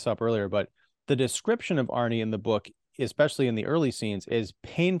to bring this up earlier, but the description of Arnie in the book, especially in the early scenes, is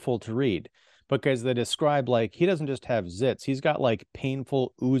painful to read, because they describe like he doesn't just have zits, he's got like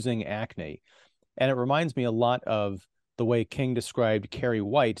painful oozing acne. And it reminds me a lot of the way King described Carrie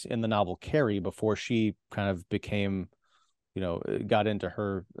White in the novel Carrie before she kind of became, got into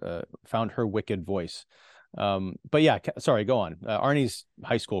her, found her wicked voice. But yeah, sorry, go on. Arnie's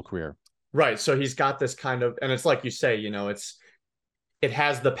high school career. Right. So he's got this kind of, and it's like you say, it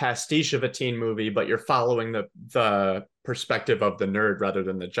has the pastiche of a teen movie, but you're following the perspective of the nerd rather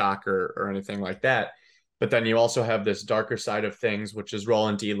than the jock or anything like that. But then you also have this darker side of things, which is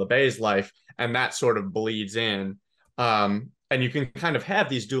Roland D. LeBay's life, and that sort of bleeds in. And you can kind of have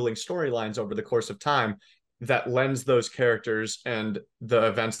these dueling storylines over the course of time that lends those characters and the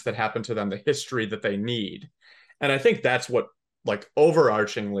events that happen to them the history that they need. And I think that's what, like,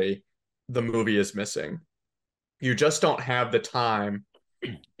 overarchingly, the movie is missing. You just don't have the time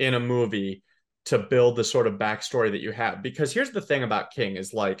in a movie to build the sort of backstory that you have. Because here's the thing about King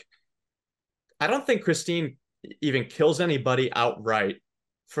is like, I don't think Christine even kills anybody outright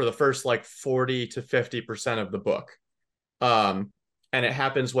for the first like 40 to 50% of the book. And it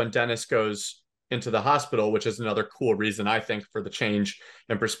happens when Dennis goes into the hospital, which is another cool reason I think for the change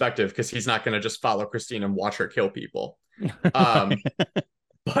in perspective, because he's not going to just follow Christine and watch her kill people. Um,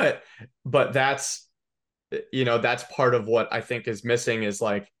 but that's that's part of what I think is missing is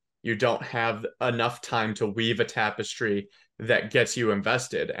like you don't have enough time to weave a tapestry that gets you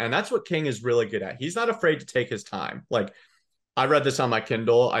invested. And that's what King is really good at. He's not afraid to take his time. Like I read this on my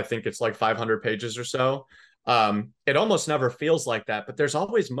Kindle. I think it's like 500 pages or so. It almost never feels like that, but there's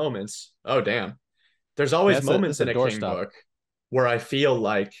always moments. Oh, damn. There's always moments in a King book where I feel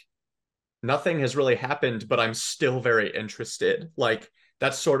like nothing has really happened, but I'm still very interested. Like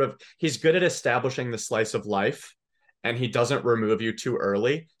that's sort of, he's good at establishing the slice of life and he doesn't remove you too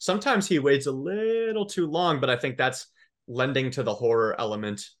early. Sometimes he waits a little too long, but I think that's lending to the horror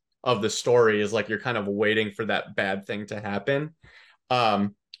element of the story is like you're kind of waiting for that bad thing to happen.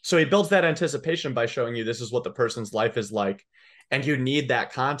 So he builds that anticipation by showing you this is what the person's life is like. And you need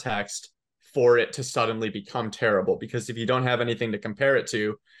that context for it to suddenly become terrible. Because if you don't have anything to compare it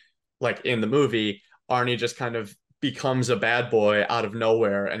to, like in the movie, Arnie just kind of becomes a bad boy out of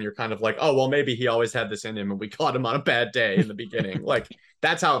nowhere. And you're kind of like, oh, well, maybe he always had this in him and we caught him on a bad day in the beginning. Like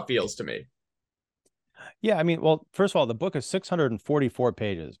that's how it feels to me. Yeah, I mean, well, first of all, the book is 644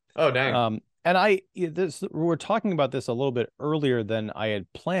 pages. Oh, dang. And we're talking about this a little bit earlier than I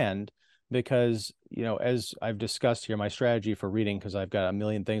had planned because, as I've discussed here, my strategy for reading, because I've got a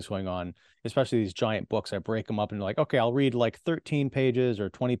million things going on, especially these giant books, I break them up into like, okay, I'll read like 13 pages or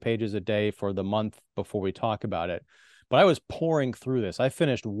 20 pages a day for the month before we talk about it. But I was pouring through this. I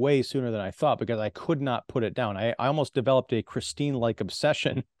finished way sooner than I thought because I could not put it down. I almost developed a Christine-like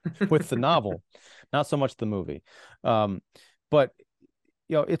obsession with the novel, not so much the movie. But,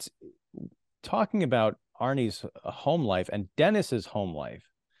 it's talking about Arnie's home life and Dennis's home life,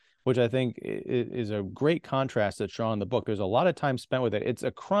 which I think is a great contrast that's shown in the book. There's a lot of time spent with it. It's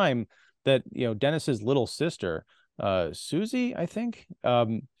a crime that, Dennis's little sister, Susie, I think,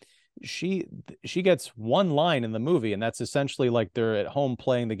 she gets one line in the movie, and that's essentially like they're at home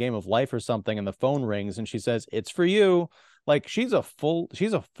playing the game of life or something, and the phone rings, and she says, "It's for you." Like she's a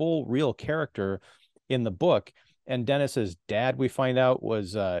full real character in the book. And Dennis's dad, we find out,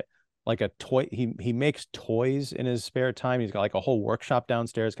 was like a toy. He makes toys in his spare time. He's got like a whole workshop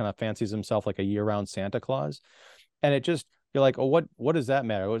downstairs, kind of fancies himself like a year-round Santa Claus. And it just, you're like, oh, what does that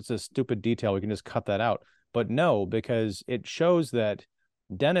matter? It's a stupid detail. We can just cut that out. But no, because it shows that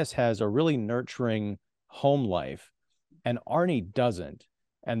Dennis has a really nurturing home life and Arnie doesn't.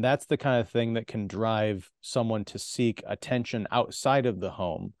 And that's the kind of thing that can drive someone to seek attention outside of the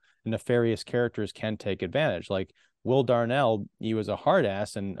home. Nefarious characters can take advantage. Like Will Darnell, he was a hard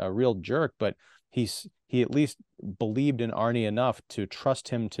ass and a real jerk, but he at least believed in Arnie enough to trust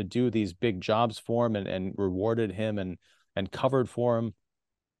him to do these big jobs for him and rewarded him and covered for him.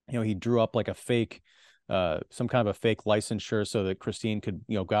 He drew up like a fake, some kind of a fake licensure so that Christine could,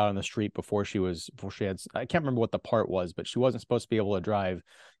 go out on the street before she had, I can't remember what the part was, but she wasn't supposed to be able to drive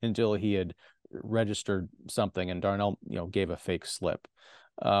until he had registered something, and Darnell, gave a fake slip.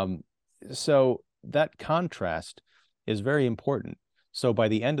 So that contrast is very important. So by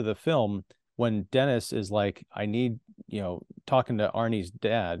the end of the film, when Dennis is like, I need, talking to Arnie's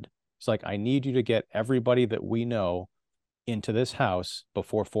dad, it's like, I need you to get everybody that we know into this house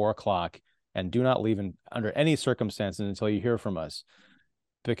before 4:00 and do not leave under any circumstances until you hear from us.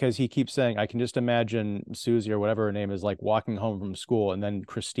 Because he keeps saying, I can just imagine Susie or whatever her name is, like walking home from school and then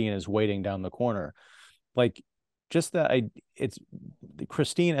Christine is waiting down the corner. Like just that it's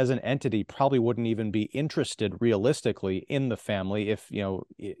Christine as an entity probably wouldn't even be interested realistically in the family if, you know,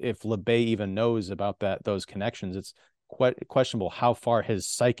 if LeBay even knows about those connections. It's questionable how far his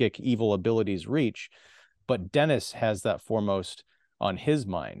psychic evil abilities reach, but Dennis has that foremost on his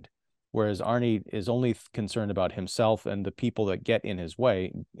mind, whereas Arnie is only concerned about himself and the people that get in his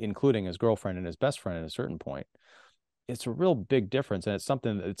way, including his girlfriend and his best friend at a certain point. It's a real big difference, and it's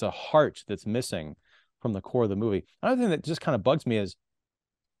something it's a heart that's missing from the core of the movie. Another thing that just kind of bugs me is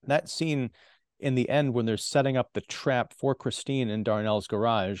that scene in the end when they're setting up the trap for Christine in Darnell's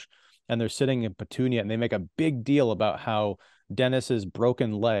garage, and they're sitting in Petunia, and they make a big deal about how Dennis's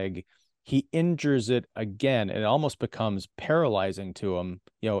broken leg, he injures it again, and it almost becomes paralyzing to him,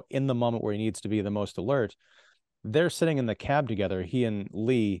 you know, in the moment where he needs to be the most alert. They're sitting in the cab together, he and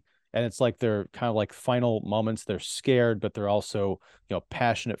Lee, and it's like they're kind of like final moments. They're scared, but they're also, you know,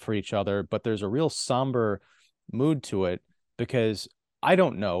 passionate for each other. But there's a real somber mood to it, because I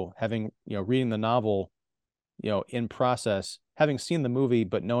don't know, having, you know, reading the novel, you know, in process, having seen the movie,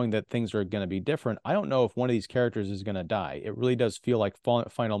 but knowing that things are going to be different, I don't know if one of these characters is going to die. It really does feel like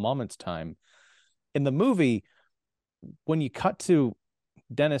final moments time. In the movie, when you cut to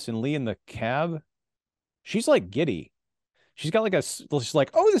Dennis and Lee in the cab, she's like giddy. She's got like she's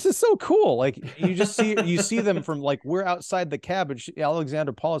like, oh, this is so cool. Like you see them from like, we're outside the cab, and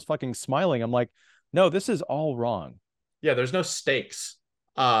Alexandra Paul is fucking smiling. I'm like, no, this is all wrong. Yeah, there's no stakes.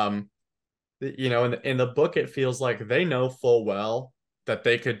 You know, in the book, it feels like they know full well that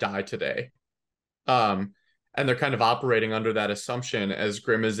they could die today. And they're kind of operating under that assumption, as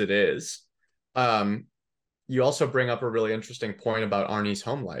grim as it is. You also bring up a really interesting point about Arnie's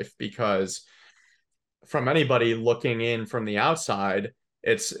home life, because from anybody looking in from the outside,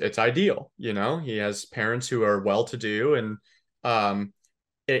 it's ideal. You know, he has parents who are well-to-do, and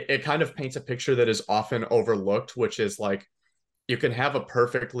it kind of paints a picture that is often overlooked, which is like, you can have a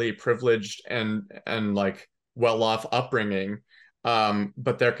perfectly privileged and like well-off upbringing,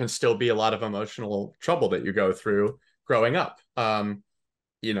 but there can still be a lot of emotional trouble that you go through growing up.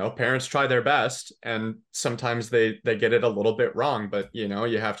 You know, parents try their best, and sometimes they get it a little bit wrong, but you know,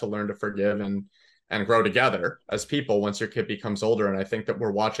 you have to learn to forgive and grow together as people once your kid becomes older. And I think that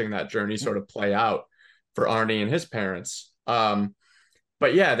we're watching that journey sort of play out for Arnie and his parents.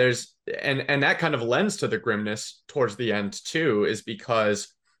 But yeah, there's and that kind of lends to the grimness towards the end too, is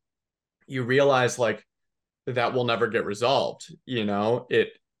because you realize like that will never get resolved. You know,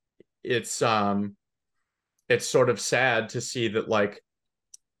 it's sort of sad to see that, like,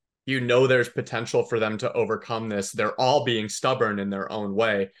 you know, there's potential for them to overcome this. They're all being stubborn in their own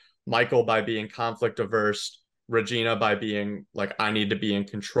way. Michael by being conflict averse, Regina by being like, I need to be in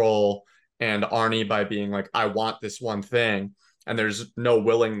control, and Arnie by being like, I want this one thing. And there's no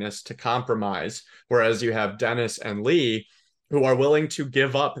willingness to compromise. Whereas you have Dennis and Lee, who are willing to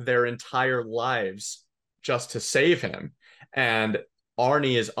give up their entire lives just to save him. And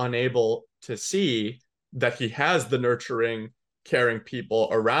Arnie is unable to see that he has the nurturing, caring people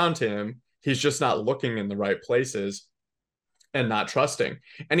around him. He's just not looking in the right places and not trusting.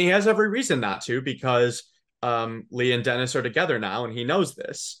 And he has every reason not to, because Lee and Dennis are together now, and he knows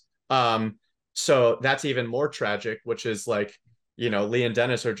this. So that's even more tragic, which is like, you know, Lee and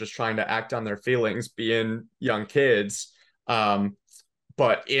Dennis are just trying to act on their feelings, being young kids.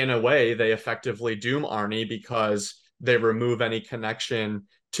 But in a way, they effectively doom Arnie, because they remove any connection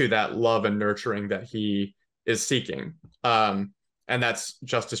to that love and nurturing that he is seeking. And that's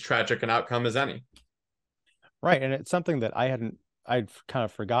just as tragic an outcome as any. Right. And it's something that I'd kind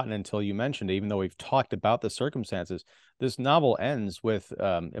of forgotten until you mentioned it, even though we've talked about the circumstances. This novel ends with,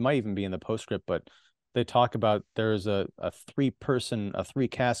 it might even be in the postscript, but they talk about there's a three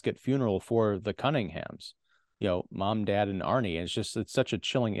casket funeral for the Cunninghams, you know, mom, dad, and Arnie. And it's such a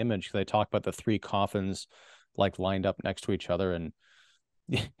chilling image. They talk about the three coffins like lined up next to each other. And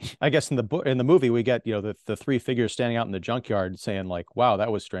I guess in the movie, we get, you know, the three figures standing out in the junkyard saying like, wow,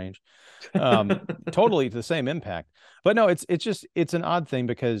 that was strange. Totally the same impact. But no, it's an odd thing,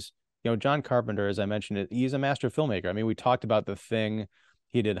 because, you know, John Carpenter, as I mentioned, he's a master filmmaker. I mean, we talked about The Thing.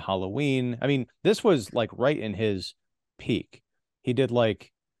 He did Halloween. I mean, this was like right in his peak. He did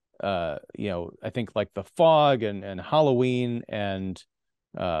like, you know, I think like The Fog and Halloween and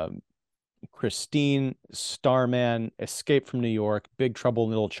Christine, Starman, Escape from New York, Big Trouble in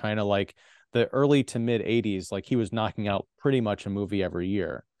Little China, like the early to mid 80s, like he was knocking out pretty much a movie every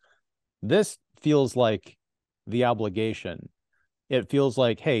year. This feels like The Obligation. It feels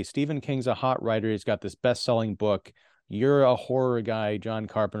like, hey, Stephen King's a hot writer. He's got this best-selling book. You're a horror guy, John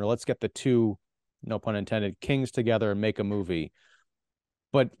Carpenter. Let's get the two, no pun intended, Kings together and make a movie.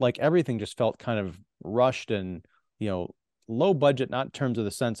 But like everything just felt kind of rushed and low budget, not in terms of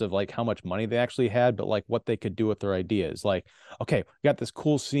the sense of like how much money they actually had, but like what they could do with their ideas. Like, okay, we got this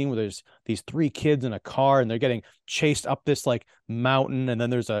cool scene where there's these three kids in a car and they're getting chased up this like mountain, and then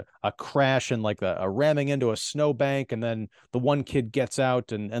there's a crash and like a ramming into a snowbank, and then the one kid gets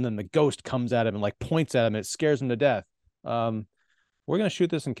out, and then the ghost comes at him and like points at him, and it scares him to death. We're going to shoot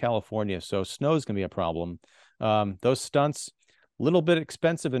this in California, so snow's going to be a problem. Those stunts, little bit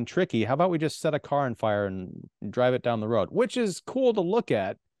expensive and tricky. How about we just set a car on fire and drive it down the road, which is cool to look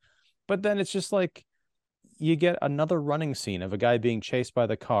at. But then it's just like you get another running scene of a guy being chased by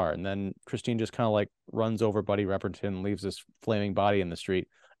the car. And then Christine just kind of like runs over Buddy Repperton and leaves this flaming body in the street.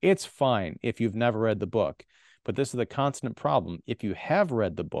 It's fine if you've never read the book, but this is the constant problem. If you have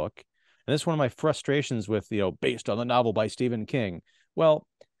read the book, and this is one of my frustrations with, based on the novel by Stephen King. Well,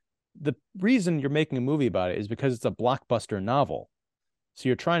 the reason you're making a movie about it is because it's a blockbuster novel. So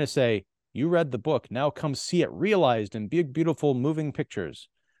you're trying to say, you read the book, now come see it realized in big, beautiful, moving pictures.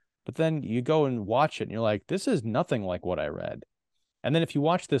 But then you go and watch it and you're like, this is nothing like what I read. And then if you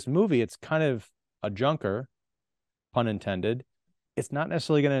watch this movie, it's kind of a junker, pun intended. It's not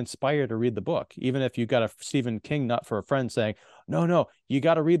necessarily going to inspire you to read the book, even if you got a Stephen King nut for a friend saying, no, you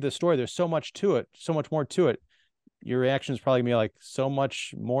got to read the story. There's so much to it, so much more to it. Your reaction is probably gonna be like, so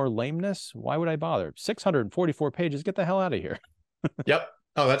much more lameness. Why would I bother? 644 pages. Get the hell out of here. Yep.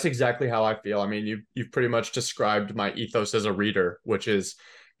 Oh, that's exactly how I feel. I mean, you've pretty much described my ethos as a reader, which is,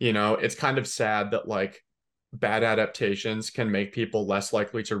 it's kind of sad that like bad adaptations can make people less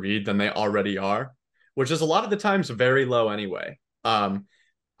likely to read than they already are, which is a lot of the times very low anyway. I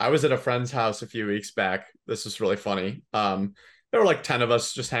was at a friend's house a few weeks back. This is really funny. There were like 10 of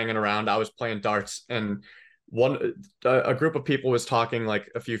us just hanging around. I was playing darts, and a group of people was talking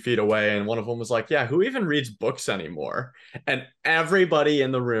like a few feet away, and one of them was like, yeah, who even reads books anymore? And everybody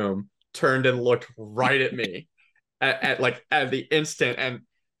in the room turned and looked right at me at the instant. And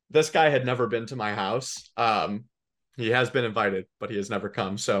this guy had never been to my house. He has been invited, but he has never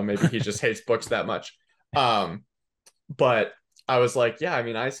come, so maybe he just hates books that much. But I was like, yeah, I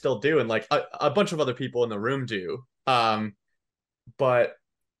mean, I still do, and like a bunch of other people in the room do. But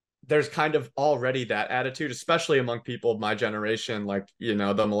there's kind of already that attitude, especially among people of my generation, like, the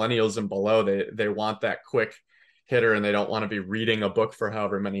millennials and below, they want that quick hitter and they don't want to be reading a book for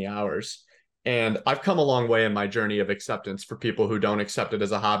however many hours. And I've come a long way in my journey of acceptance for people who don't accept it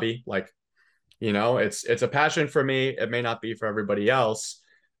as a hobby. Like, it's a passion for me. It may not be for everybody else,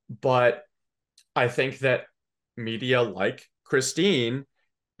 but I think that media like Christine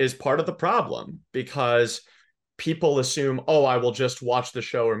is part of the problem, because people assume, oh, I will just watch the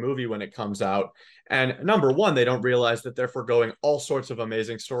show or movie when it comes out. And number one, they don't realize that they're foregoing all sorts of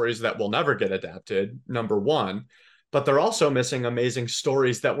amazing stories that will never get adapted, number one. But they're also missing amazing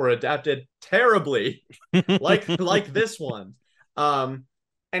stories that were adapted terribly, like this one. And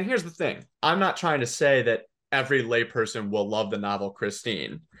here's the thing. I'm not trying to say that every layperson will love the novel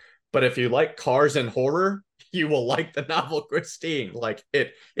Christine. But if you like cars and horror, you will like the novel Christine. Like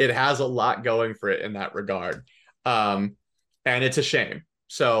it has a lot going for it in that regard. And it's a shame.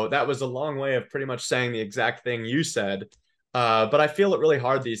 So that was a long way of pretty much saying the exact thing you said. But I feel it really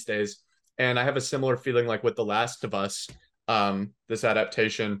hard these days. And I have a similar feeling like with The Last of Us, this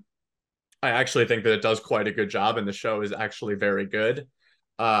adaptation. I actually think that it does quite a good job, and the show is actually very good.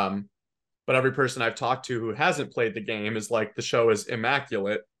 But every person I've talked to who hasn't played the game is like, the show is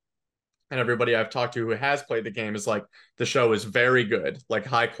immaculate. And everybody I've talked to who has played the game is like, the show is very good, like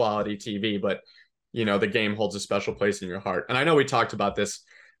high quality TV, but the game holds a special place in your heart. And I know we talked about this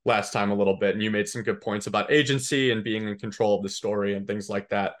last time a little bit, and you made some good points about agency and being in control of the story and things like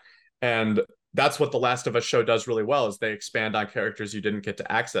that. And that's what The Last of Us show does really well, is they expand on characters you didn't get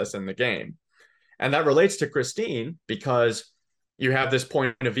to access in the game. And that relates to Christine, because you have this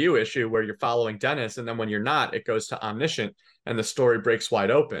point of view issue where you're following Dennis, and then when you're not, it goes to Omniscient and the story breaks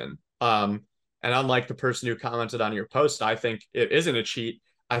wide open. And unlike the person who commented on your post, I think it isn't a cheat.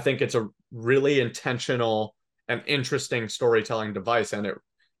 I think it's a really intentional and interesting storytelling device. And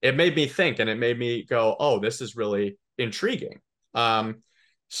it made me think, and it made me go, oh, this is really intriguing.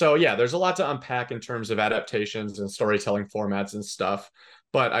 So yeah, there's a lot to unpack in terms of adaptations and storytelling formats and stuff.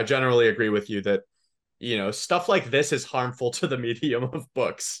 But I generally agree with you that, stuff like this is harmful to the medium of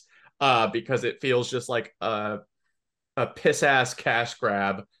books, because it feels just like a piss ass cash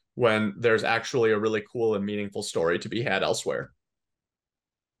grab when there's actually a really cool and meaningful story to be had elsewhere.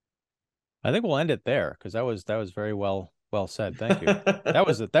 I think we'll end it there, because that was very well said. Thank you.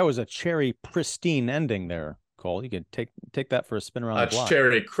 That was a cherry pristine ending there, Cole. You could take that for a spin around the block.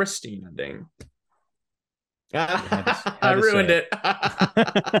 Cherry Christine ending. I ruined it.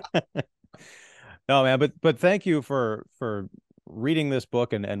 No, man, but thank you for reading this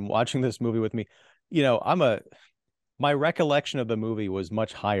book and watching this movie with me. You know, my recollection of the movie was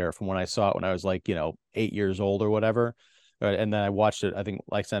much higher from when I saw it when I was like, 8 years old or whatever. And then I watched it, I think,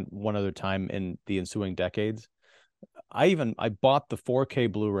 like I said, one other time in the ensuing decades. I bought the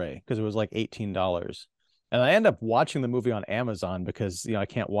 4K Blu-ray because it was like $18. And I end up watching the movie on Amazon because, I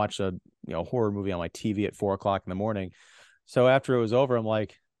can't watch a, horror movie on my TV at 4 o'clock in the morning. So after it was over, I'm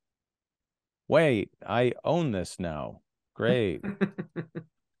like, wait, I own this now. Great.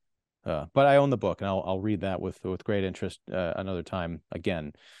 But I own the book, and I'll read that with great interest another time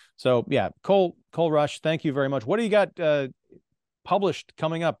again. So yeah, Cole Rush, thank you very much. What do you got published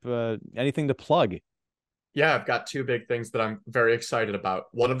coming up? Anything to plug? Yeah, I've got two big things that I'm very excited about.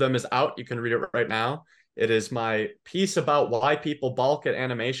 One of them is out. You can read it right now. It is my piece about why people balk at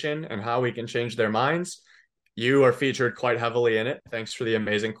animation and how we can change their minds. You are featured quite heavily in it. Thanks for the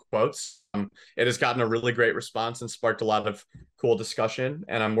amazing quotes. It has gotten a really great response and sparked a lot of cool discussion.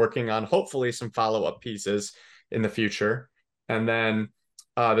 And I'm working on hopefully some follow-up pieces in the future. And then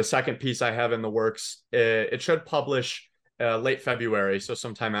the second piece I have in the works, it should publish late February, so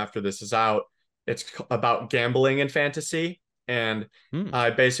sometime after this is out. It's about gambling and fantasy. And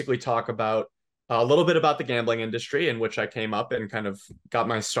I basically talk about a little bit about the gambling industry in which I came up and kind of got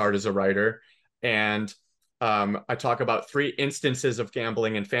my start as a writer. And I talk about three instances of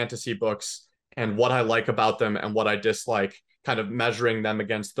gambling in fantasy books and what I like about them and what I dislike, kind of measuring them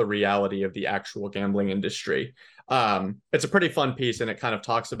against the reality of the actual gambling industry. It's a pretty fun piece, and it kind of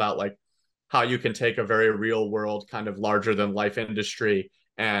talks about like how you can take a very real world, kind of larger than life industry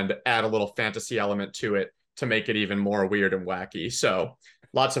and add a little fantasy element to it to make it even more weird and wacky. So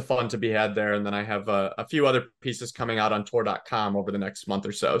lots of fun to be had there. And then I have a few other pieces coming out on Tor.com over the next month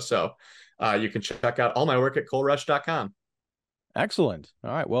or so. So you can check out all my work at colerush.com. Excellent.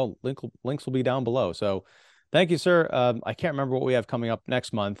 All right. Well, links will be down below. So thank you, sir. I can't remember what we have coming up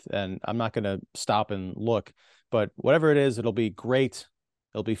next month, and I'm not going to stop and look, but whatever it is, it'll be great.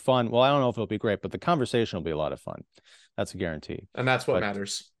 It'll be fun. Well, I don't know if it'll be great, but the conversation will be a lot of fun. That's a guarantee. And that's what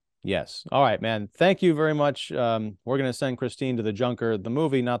matters. Yes. All right, man. Thank you very much. We're going to send Christine to the Junker, the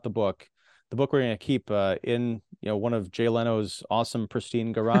movie, not the book. The book we're going to keep in, one of Jay Leno's awesome,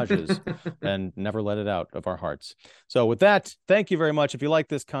 pristine garages and never let it out of our hearts. So with that, thank you very much. If you like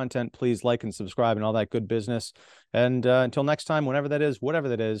this content, please like and subscribe and all that good business. And until next time, whenever that is, whatever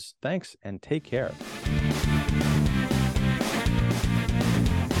that is, thanks and take care.